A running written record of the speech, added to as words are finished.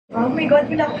Oh my God,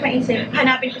 wala akong maisip.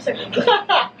 Hanapin ko sa Google.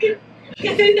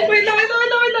 Wait lang.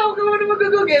 Huwag ka muna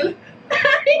mag-google.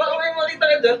 Baka may makita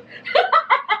ka dyan.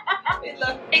 Wait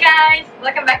lang. Hey guys!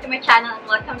 Welcome back to my channel and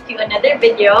welcome to another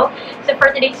video. So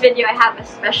for today's video, I have a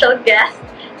special guest.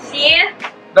 Si...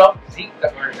 Doc Zeke.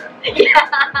 Yeah.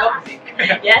 Doc Zeke.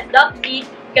 Yes, Doc Zeke.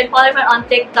 You can follow him on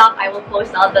TikTok. I will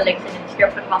post all the links in the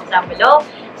description box down below.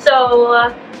 So,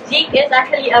 Zeke is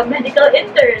actually a medical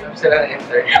intern. I'm still an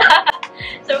intern.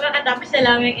 So, kakatapos na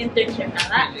lang yung internship na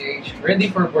nga. Ready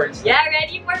for boards. Yeah,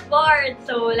 ready for board.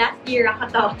 So, last year ako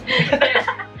to.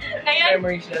 Ngayon,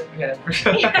 Memories that we had for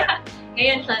sure. yeah,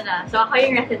 ngayon siya na. So, ako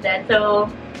yung resident. So,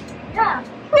 yeah.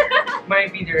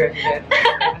 Might be the resident.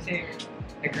 Kasi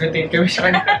nag-rotate kami sa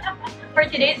kanila. For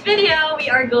today's video, we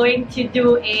are going to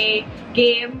do a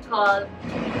game called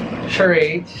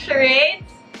Charades. Charades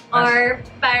or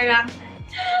parang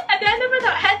ano ba to?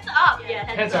 Heads up. Yeah,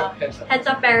 heads up. Heads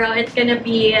up, pero it's gonna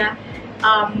be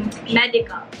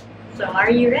medical. So, are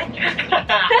you ready?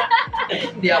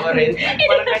 Hindi ako ready.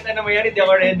 Parang kahit ano mo yan, hindi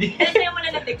ako ready. Kasi mo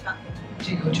na na TikTok.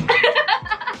 Chico.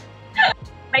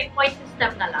 May point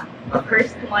system na lang. The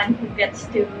first one who gets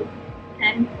to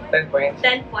 10 points.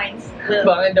 10 points will.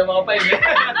 Baka hindi mo ka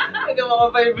 5. Hindi mo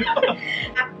ka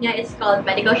 5. App niya is called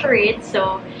Medical Charades.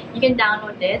 So, you can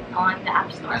download it on the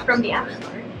App Store, from the App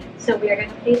Store. So, we are gonna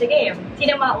play the game.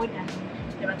 Sino mauna?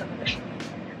 Sino matapos?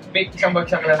 Wait, isang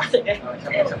bagsak lang. Sige. Isang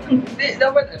bagsak lang. Hindi,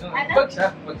 dapat ano?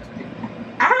 Bagsak.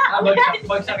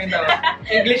 Bagsak yung tawag.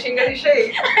 English siya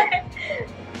eh.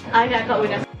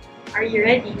 Kakauna. Are you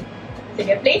ready?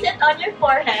 Sige, place it on your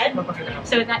forehead.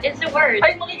 So, that is the word.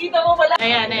 Ay, makikita mo pala.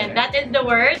 Ayan. That is the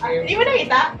word. Hindi mo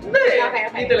nakita? Hindi. Okay.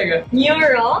 Hindi talaga.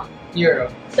 Neuro.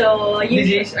 So, you...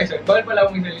 Disease. Ay, sorry. Bawal pala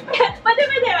akong magsalita. Pwede.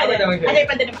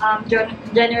 Pwede.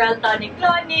 General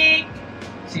tonic-clonic.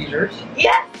 Seizures?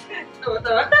 Yes!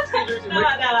 Tama. Seizures.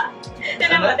 Tama.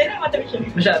 Tinan mo.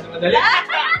 Masyado madali.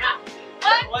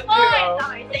 1 point!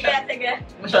 Okay, sige.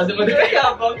 Masyado madali.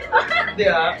 Yabang. Hindi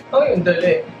yung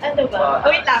dali. Ano ba?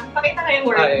 Wait lang. Pakita ka yung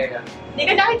word. Yeah. Hindi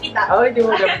ko nakikita. Hindi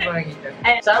mo dapat makikita.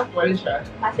 Sample siya.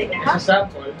 Sige. Sa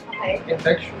sample. Okay.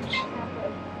 Infections.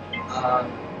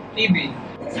 TB.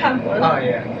 Sample.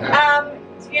 Yeah.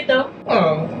 Sputum.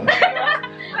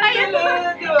 Ayun.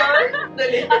 Diba?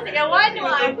 Dali. Sige,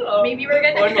 1-1. Maybe we're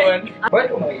gonna... 1-1. Bawal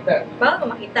ko makita. Bawal ko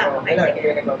makita. Okay, sige.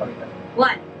 Kaya nagpapakita.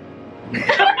 1.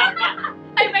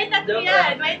 Ay, may tatlo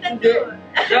yan. May tatlo.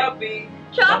 Shopee.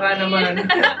 Baka naman.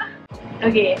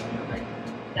 Okay.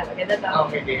 Maganda to.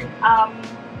 Okay, game.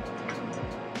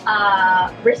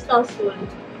 Bristol stool.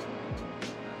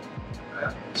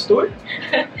 Stool?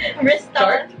 Bristol.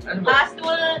 Chart? Ano ba?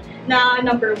 Stool na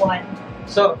number 1.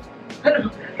 So, ano?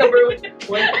 Number 1?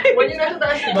 1 yung nasa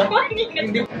taas, diba?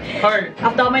 Hindi. Hard.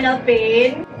 Abdominal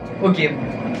pain. Okay.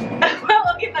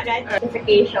 Okay pa guys.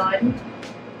 Certification.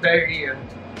 Diarrhea.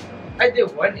 Ay, di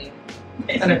 1 eh.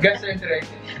 Ano?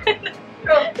 Gastroenteritis.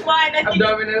 1.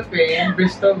 Abdominal pain.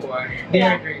 Bristol 1.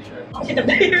 Dehydration. Sino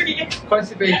diarrhea?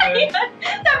 Constipation.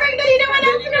 Sobrang dali naman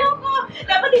ang sinaw ko.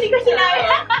 Dapat hindi ko sinabi.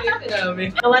 Sinabi.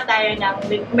 Gawa tayo ng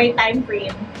may time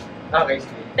frame. Okay,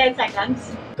 sige. 10 seconds.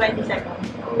 20 seconds.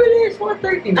 Bilis, mga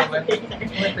 30 naman.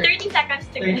 30 seconds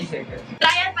to 30 guess. seconds.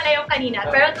 Trial pala yung kanina,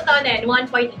 pero totoo na yun, 1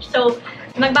 point each. So,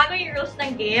 magbago yung rules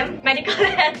ng game. Medical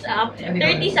heads up. 30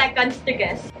 seconds to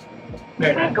guess.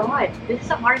 Oh my God, this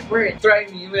is a hard word. Try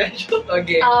me, medyo.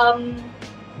 Okay.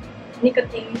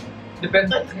 Nicotine. Depends.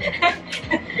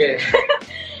 Okay.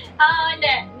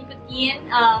 Hindi. Nicotine.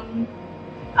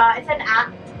 It's an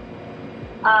act.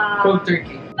 Cold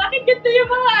turkey. Bakit ganito yung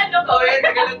mga ano ko? Oh, yan.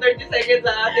 Nagalang 30 seconds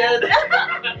sa atin.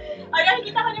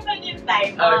 Nakikita ko naman yung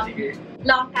time. Sige.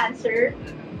 Lung cancer.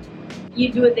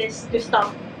 You do this to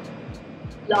stop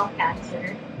lung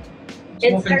cancer.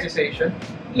 Smoking cessation.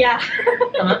 Yeah.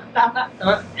 Tama? Tama.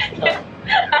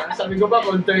 Sabi ko ba,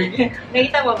 cold turkey?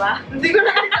 Nakita mo ba? Hindi ko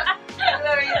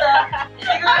nakita.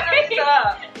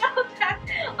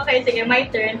 Okay, sige, my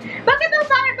turn. Bakit ang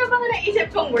bakit ko bang naisip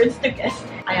kong words to guess?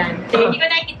 Ayan. Sige, hindi ko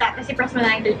nakikita kasi press mo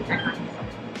na yung 30 seconds.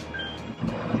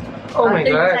 Oh my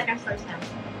 30 God. seconds starts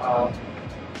now.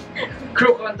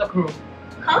 Crew contact crew.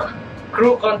 Huh?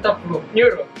 Crew contact crew.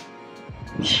 Neuro.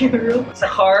 Neuro?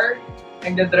 Sa car,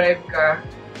 nagda-drive ka,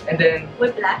 and then...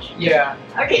 Whiplash? Yeah.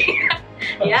 Okay.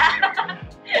 Yeah.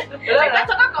 Wala na.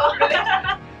 Pasok ako.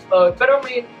 Pero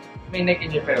may neck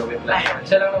injury pero whiplash.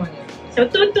 Isa lang naman yun. So,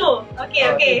 2-2.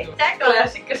 Okay. Second.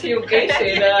 Classic kasi yung case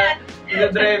na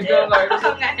nagda-drive ka, car.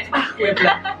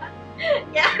 Whiplash.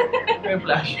 Yeah.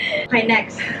 Whiplash. Okay,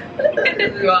 next.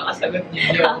 Makakasagot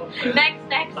niyo. Next.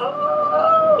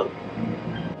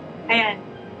 Ayan.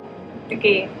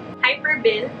 Okay.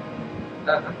 Hyperbill.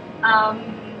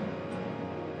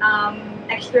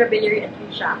 extrabiliary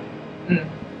atresia.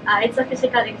 It's a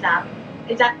physical exam.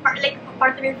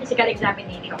 Part of your physical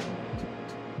examination.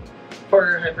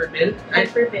 For hyperbill?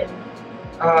 Hyperbill.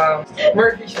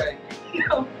 Murphy siya.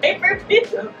 No,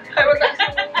 hyperbill. Ay,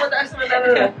 mataas naman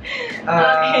na.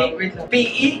 Okay. Wait lang.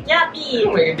 PE? Yeah, PE.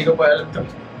 Oh my God, hindi ko pa alam to.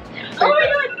 Oh my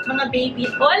God! Mga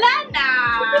babies. Wala na!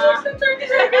 Mataas na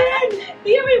 30 seconds!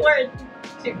 Hindi may word.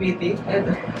 Si PT?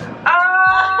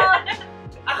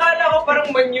 Akala ko parang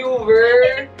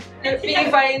maneuver. PE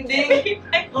finding.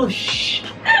 Oh, shh.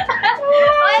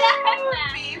 Wala na.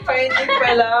 PE finding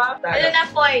pala. Ano na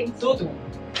points? 2-2.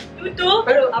 2-2?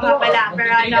 Pero, ama pala.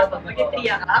 Pero ano, mag-3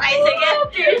 ako. Okay, sige.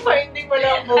 PE finding pala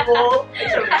ang bobo.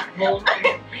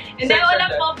 Hindi,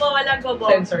 walang bobo, walang bobo.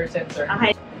 Sensor.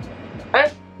 Okay. Ay?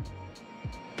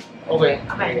 Okay.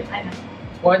 Okay, ano?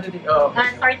 What did it?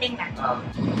 Starting na.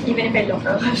 Even if I look.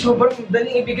 Sobrang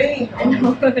daling ibigay.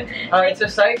 Ano? It's a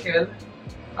cycle.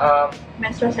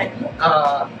 Menstrual cycle.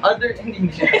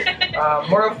 Hindi siya.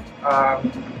 More of, ang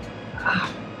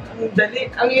dali.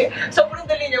 Sobrang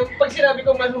dali niya. Pag sinabi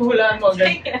ko, mahuhulaan mo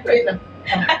agad. Wait lang.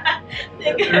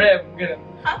 Rem, gano'n.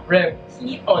 Rem.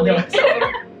 Sleep. Oh, diba?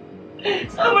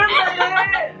 Sobrang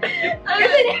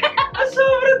dali.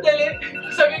 Sobrang dali.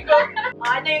 Sabi ko,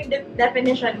 ano yung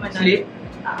definition mo na? sleep?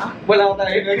 Wala ko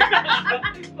tayo.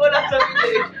 Wala sa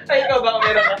video. Ay, ikaw ba?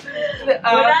 Meron ka?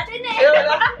 Wala din eh.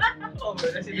 Wala. Oh,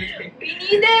 wala si Luke. We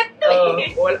need it.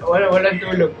 Walang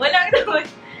tulog. Walang tulog.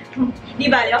 Di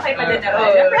ba? Okay pa din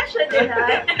naman. Depression din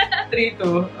ha.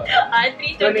 3-2.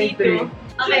 3-2.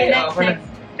 Okay, next.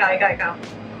 Ikaw.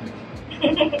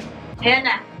 Ayan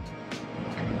na.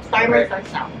 Starmer starts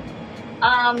now.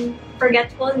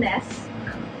 Forgetfulness.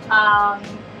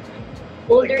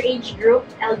 Older age group,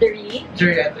 elderly.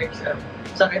 Geriatrics.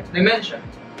 Sakit. Dementia.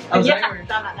 Alzheimer's. Yeah,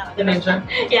 tama. Dementia?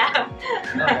 Yeah.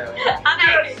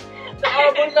 Okay.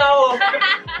 Nakabon na ako.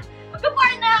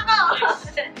 Mag-pour na ako.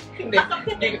 Hindi.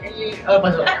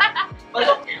 Pasok.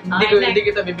 Hindi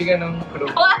kita bibigyan ng clue.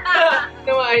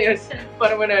 Na maayos.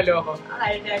 Para manalo ako.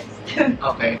 Okay, next.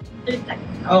 Okay.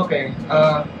 Okay.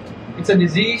 It's a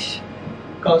disease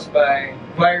caused by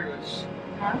virus.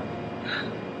 Huh?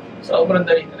 Sobrang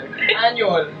dali talaga.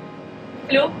 Annual.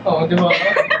 Flu? Oo, di ba?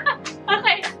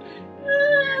 Okay.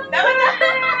 Dapat na!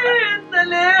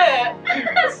 Dali!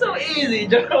 So easy,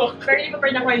 joke. Pero hindi ko pa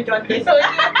nakuha yung jaundice. So,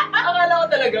 akala ko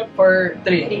talaga for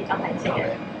 3. Okay,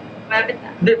 sige. Malapit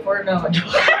na. Hindi, 4 na ako,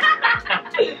 joke.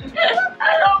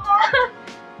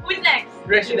 Who's next?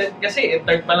 Resident kasi,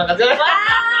 intern pa lang kasi.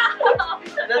 Wow!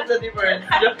 That's the difference.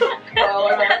 Joke.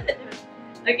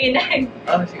 Okay, next.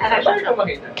 Oh, sige. Bawal ka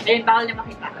makita. Ayun, bawal na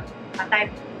makita.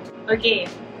 Type. Okay.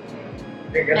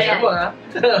 Ganyan mo, ha?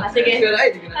 Sige.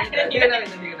 Hindi ko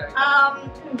nakita.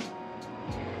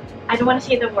 I don't want to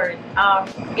say the word.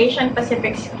 Asian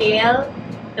Pacific Scale,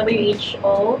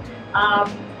 WHO,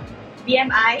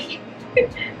 BMI.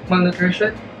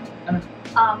 Malnutrition?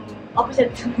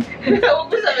 Opposite. Huwag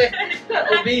mo sabi.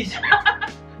 Obese.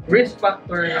 Risk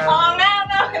factor na. Oo nga.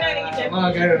 Mga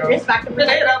gano'n, no? Risk factor.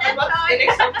 Nahirapan ba?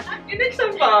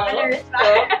 In-exam pa ako. Risk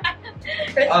factor.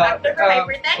 Risk factor for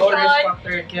hypertension. Risk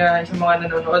factor. Kaya sa mga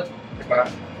nanonood, diba?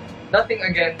 Nothing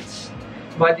against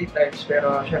body types,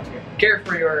 pero syempre, care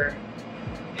for your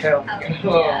health.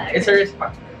 Yeah. It's a risk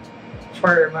factor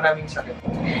for maraming sakit.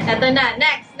 Ito na.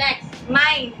 Next.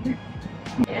 Mind.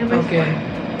 Okay.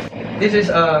 This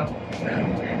is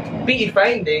PE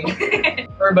finding.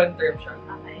 Urban term siya.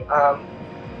 Okay.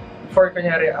 For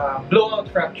kunyari, blowout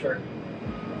fracture.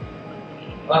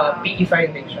 PE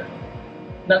finding siya.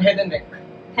 Ng head and neck.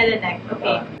 Head and neck.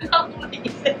 Okay.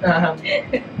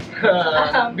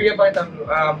 Bigyan pa kitang clue.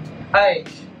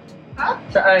 Eyes. Huh?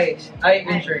 Sa eyes. Eye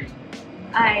injury.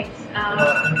 Eyes. Ano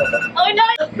ba? Oh no!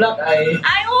 Black eye.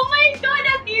 Ay, oh my God!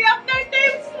 Ang hirap ng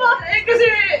terms mo! Kasi...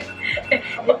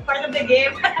 It's part of the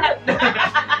game.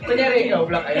 Kunyari ikaw,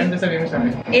 black eye. Ano sabihin mo sa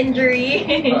akin? Injury.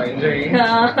 Oh, injury.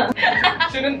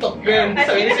 Sinuntok. Ganyan.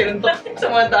 Sabihin sinuntok sa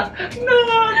mata. No!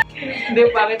 Hindi,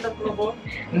 bakit ang clue ko?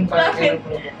 Bakit ang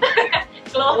clue ko?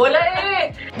 Wala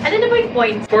eh! Ano na ba yung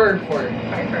points? 4.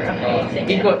 Okay,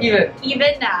 sige.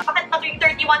 Even na. Bakit pag yung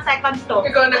 31 seconds to?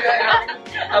 Ikaw nag-aayos.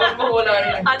 Awag mo wala ka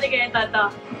rin. Sige, ito.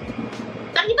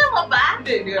 Nakita mo ba?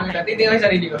 Hindi ka nakita. Hindi ka yung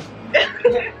sarili ko.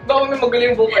 Baka may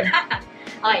magaling yung bukan.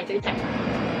 Okay, 3 seconds.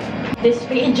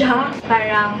 Dysphagia,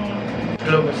 parang...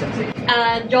 Global sensei.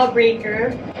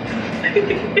 Jawbreaker.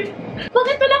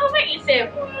 Bakit wala ko maisip?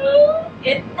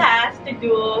 It has to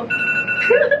do...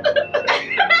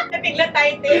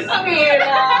 Napiglatitis. Ang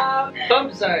hirap! Thumb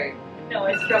sign. No,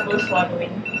 it's trouble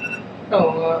swallowing.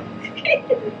 Oo.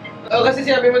 Kasi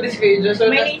sinabi mo dysphagia, so...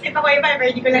 May naisip ako iba, pero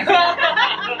hindi ko lang.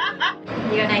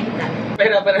 Hindi ko nakikita.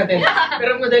 Pahirapan natin.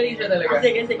 Pero madali siya talaga.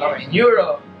 Sige, sige. Okay,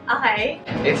 neuro. Okay.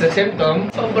 It's a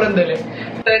symptom. Sobrang dali.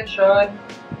 Tension,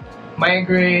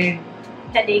 migraine,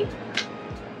 Headache.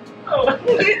 oh.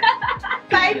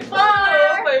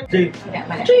 5-4! J.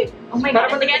 J. Oh my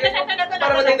God. Sige, ito na.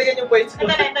 Para matagdagan yung points ko.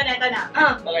 Ito na.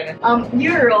 Okay na.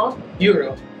 Euro.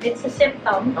 Euro. It's a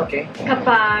symptom. Okay.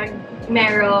 Kapag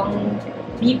merong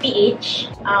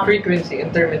BPH. Frequency,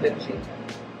 intermittency.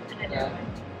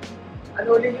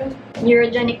 Ano ulit yun?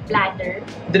 Neurogenic bladder.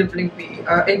 Dribbling PE.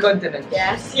 Incontinence.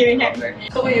 Yes, you're next. Okay.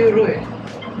 So, euro eh.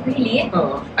 Really?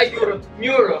 Oo. Ay,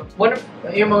 neuro. One of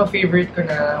yung mga favorite ko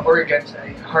na organs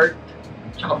ay heart,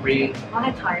 tsaka brain.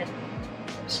 Bakit heart?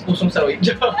 Pusong sawi.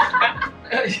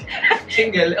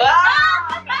 Single.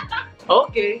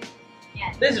 Okay.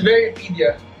 Yes. This is very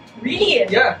pedia. Really?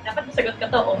 Yeah. Dapat masagot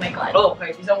ka to. Oh my God. Oh,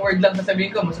 okay. Isang word lang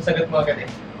sasabihin ko, masasagot mo agad eh.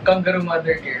 Kangaroo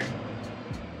mother care.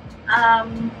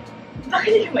 Bakit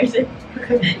hindi ko maisip?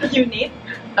 Unit?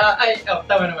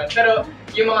 Tama naman. Pero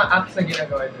yung mga apps na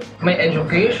ginagawa doon, may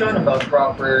education about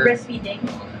proper... Breastfeeding?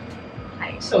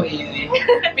 Ay, so easy.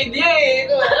 Pedia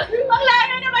eh. Ang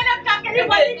laro naman ang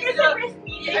kakalimutin ko sa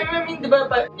breastfeeding. I mean, di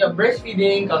ba,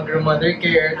 breastfeeding, kangaroo mother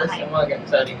care, tapos yung mga ganun,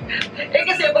 sorry. Eh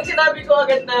kasi pag sinabi ko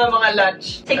agad na mga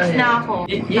latch... 6 na ako.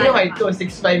 Yun yung height ko,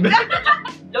 6'5".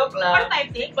 Joke lang.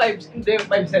 4'5", 6? 5, hindi,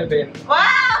 5'7".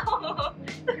 Wow!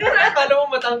 Pero akala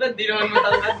mo matangkad, di naman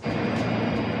matangkad.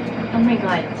 Oh my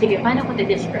God. Sige, paano ko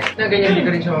describe? Na ganyan, hindi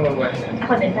ko rin siya mababuhay.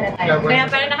 Ako din, sana tayo. Kaya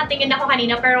parang nakatingin ako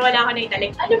kanina pero wala ako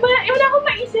naitalik. Ano ba? Wala akong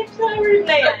maisip sa word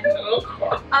na yan.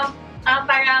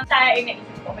 Parang sa naisip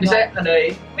ko. Bisaya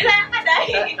kaday. Bisaya kaday.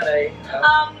 Kaday.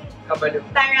 Kabalo.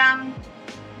 Parang,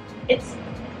 it's,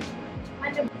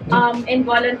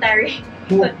 involuntary.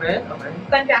 Movement? Okay.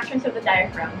 Contractions of the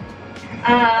diaphragm.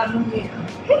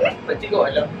 Ba't di ko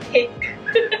alam? Hick.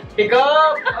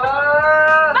 Hiccup!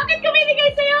 Bakit ko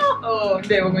binigay sa'yo? Oh,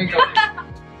 hindi, huwag mo hiccup.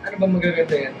 Ano ba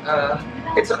magaganda yan?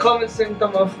 It's a common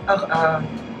symptom of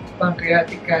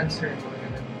pancreatic cancer.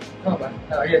 Ano ba?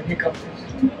 Yan, hiccup.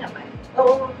 Hindi naman.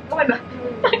 Oo. Okay ba?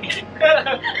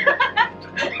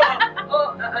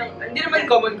 Hindi naman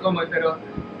common, pero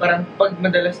parang pag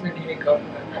madalas na hiccup.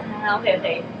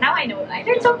 Okay. Now I know. I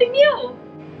learned something new.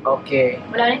 Okay.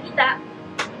 Wala nang kita.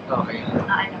 Okay.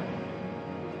 Ano?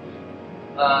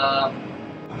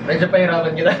 Medyo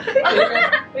pahirapan kita.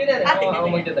 Wait na rin. Ako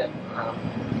magta-time.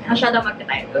 Masyado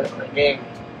magta-time. Okay.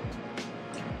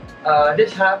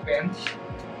 This happens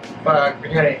pag,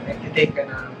 kunyari, nag-take ka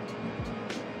ng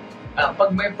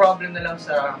pag may problem na lang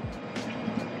sa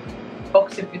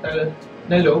occipital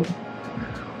na lobe,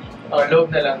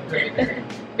 lobe na lang.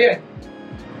 Yan.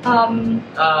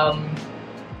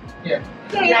 Yeah.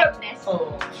 Lightness.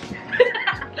 Oo.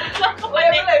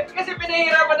 Wala. Kasi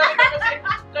pinahihirapan namin kasi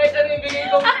kahit ano yung bigay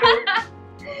kong clue.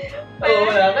 Oo,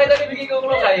 wala. Kahit ano yung bigay kong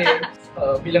clue kaya.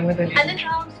 Bilang madali. Ano na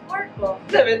ang score ko?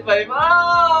 7-5.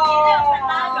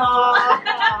 Panalo.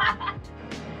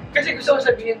 Kasi gusto ko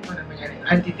sabihin mo naman yan.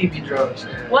 Anti-TB drugs.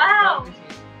 Wow!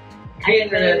 Green,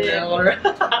 red, or...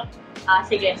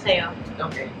 Sige, sa'yo.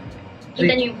 Okay.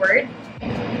 Kita niyo yung word?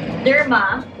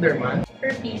 Derma.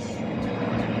 Herpes.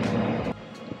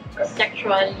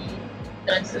 Sexually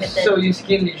transmitted. So, yung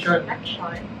skin lesion.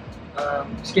 Infection.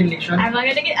 Skin lesion. I'm not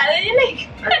gonna get, like,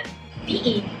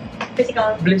 PE.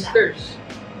 Physical. Blisters.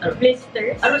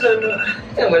 Blisters? Ano sa ano?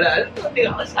 Wala. Hindi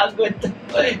ako sagot.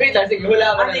 Wait lang, sige.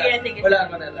 Wala ako na lang. Sige. Wala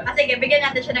ako na lang. Sige, bigyan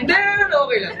natin siya ng... No,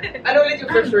 okay lang. Ano ulit yung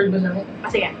first word mo sa akin?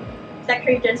 Sige.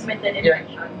 Sexually transmitted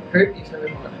infection. Herpes,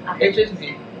 sabi mo.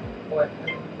 HSV. What?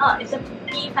 It's a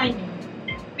PE finding.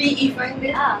 PE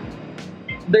finding?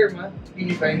 Derma.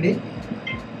 PE finding?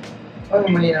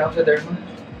 Mahina ako sa derma.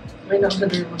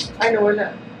 Ay,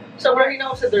 nawala. Sobrang hina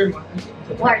ako sa derma.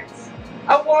 Warts.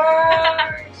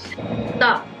 Warts!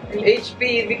 Stop.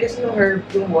 HPV kasi yung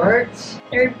warts.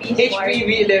 Herpes,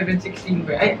 HPV 11-16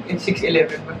 ba? Ay,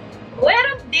 6-11 ba?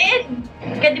 Meron din!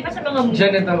 Kaya di ba sa mga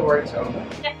genital warts,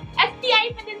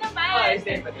 STI pa din naman!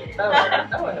 STI pa din.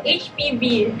 Tama. HPV.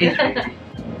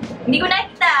 Hindi ko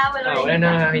nakita. Wala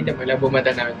na nakakita mo.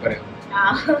 Bumata namin pareho.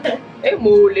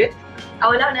 Mulit?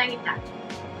 Wala ko nakita.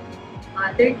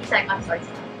 30 seconds or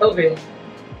so. Okay.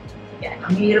 Sige.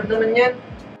 Ang hirap naman yan.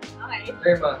 Okay.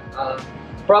 Derma,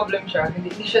 problem siya.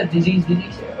 Hindi siya disease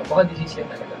eh. Baka disease yan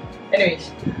talaga.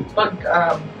 Anyways, pag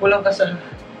kulang ka sa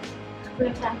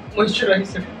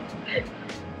moisturizer.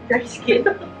 Dry skin.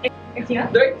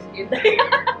 Eczema? Dry skin?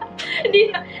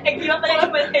 Hindi na. Eczema pala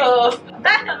yung mali.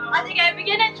 Sige,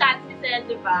 bigyan ng chance kasi,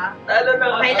 di ba? Talo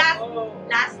na. Okay,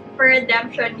 last for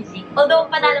redemption ni Zeke.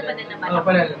 Although, panalo pa din naman.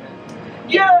 Panalo na.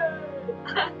 Yeah!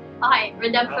 Okay,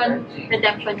 redemption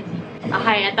ni Zeke.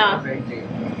 Okay, ito. Okay,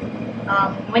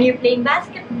 When you're playing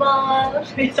basketball,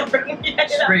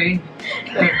 Spray.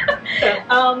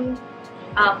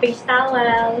 Face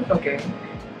towel. Okay.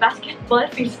 Basketball,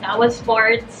 face towel,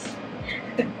 sports.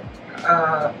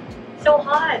 So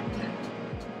hot.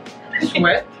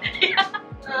 Sweat?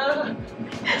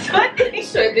 Sweating.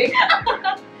 Sweating?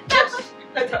 Yes!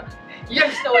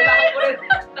 Yes! Nawala ko rin.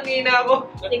 Nangina ako.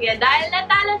 Sige, dahil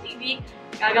natalo si Zeke,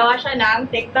 gagawa siya ng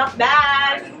TikTok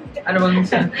dance. Ano bang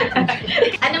minsan?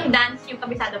 Anong dance yung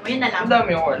kabisado mo? Yun na lang. Ang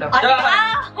dami yung wala.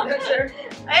 Wow! Dancer!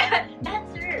 Ayan,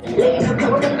 dancer!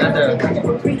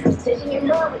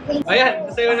 Ayan,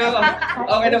 sasayo na ako.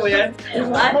 Okay na ba yan?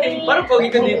 Parang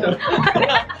pogi ka dito.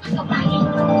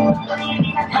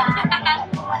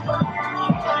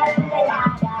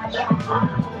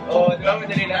 Oo, di ba?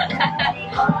 Madali lang.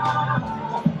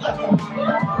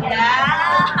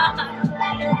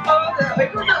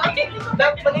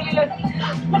 Madali lang.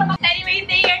 Anyway,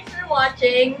 thank you guys for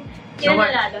watching. Sino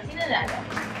nanalo? Sino nanalo?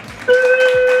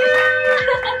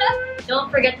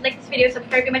 Don't forget to like this video,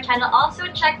 subscribe to my channel. Also,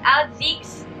 check out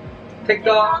Zeke's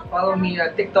TikTok. Follow me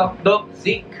at TikTok, Doc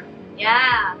Zeke.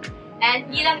 Yeah. And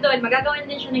hindi lang doon, magagawa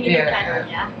din siya ng YouTube channel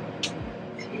niya.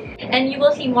 And you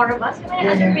will see more of us in my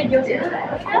other videos.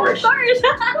 Of course.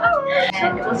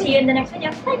 And we'll see you in the next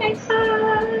video. Bye guys.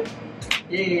 Bye.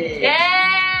 Yay.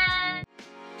 Yay!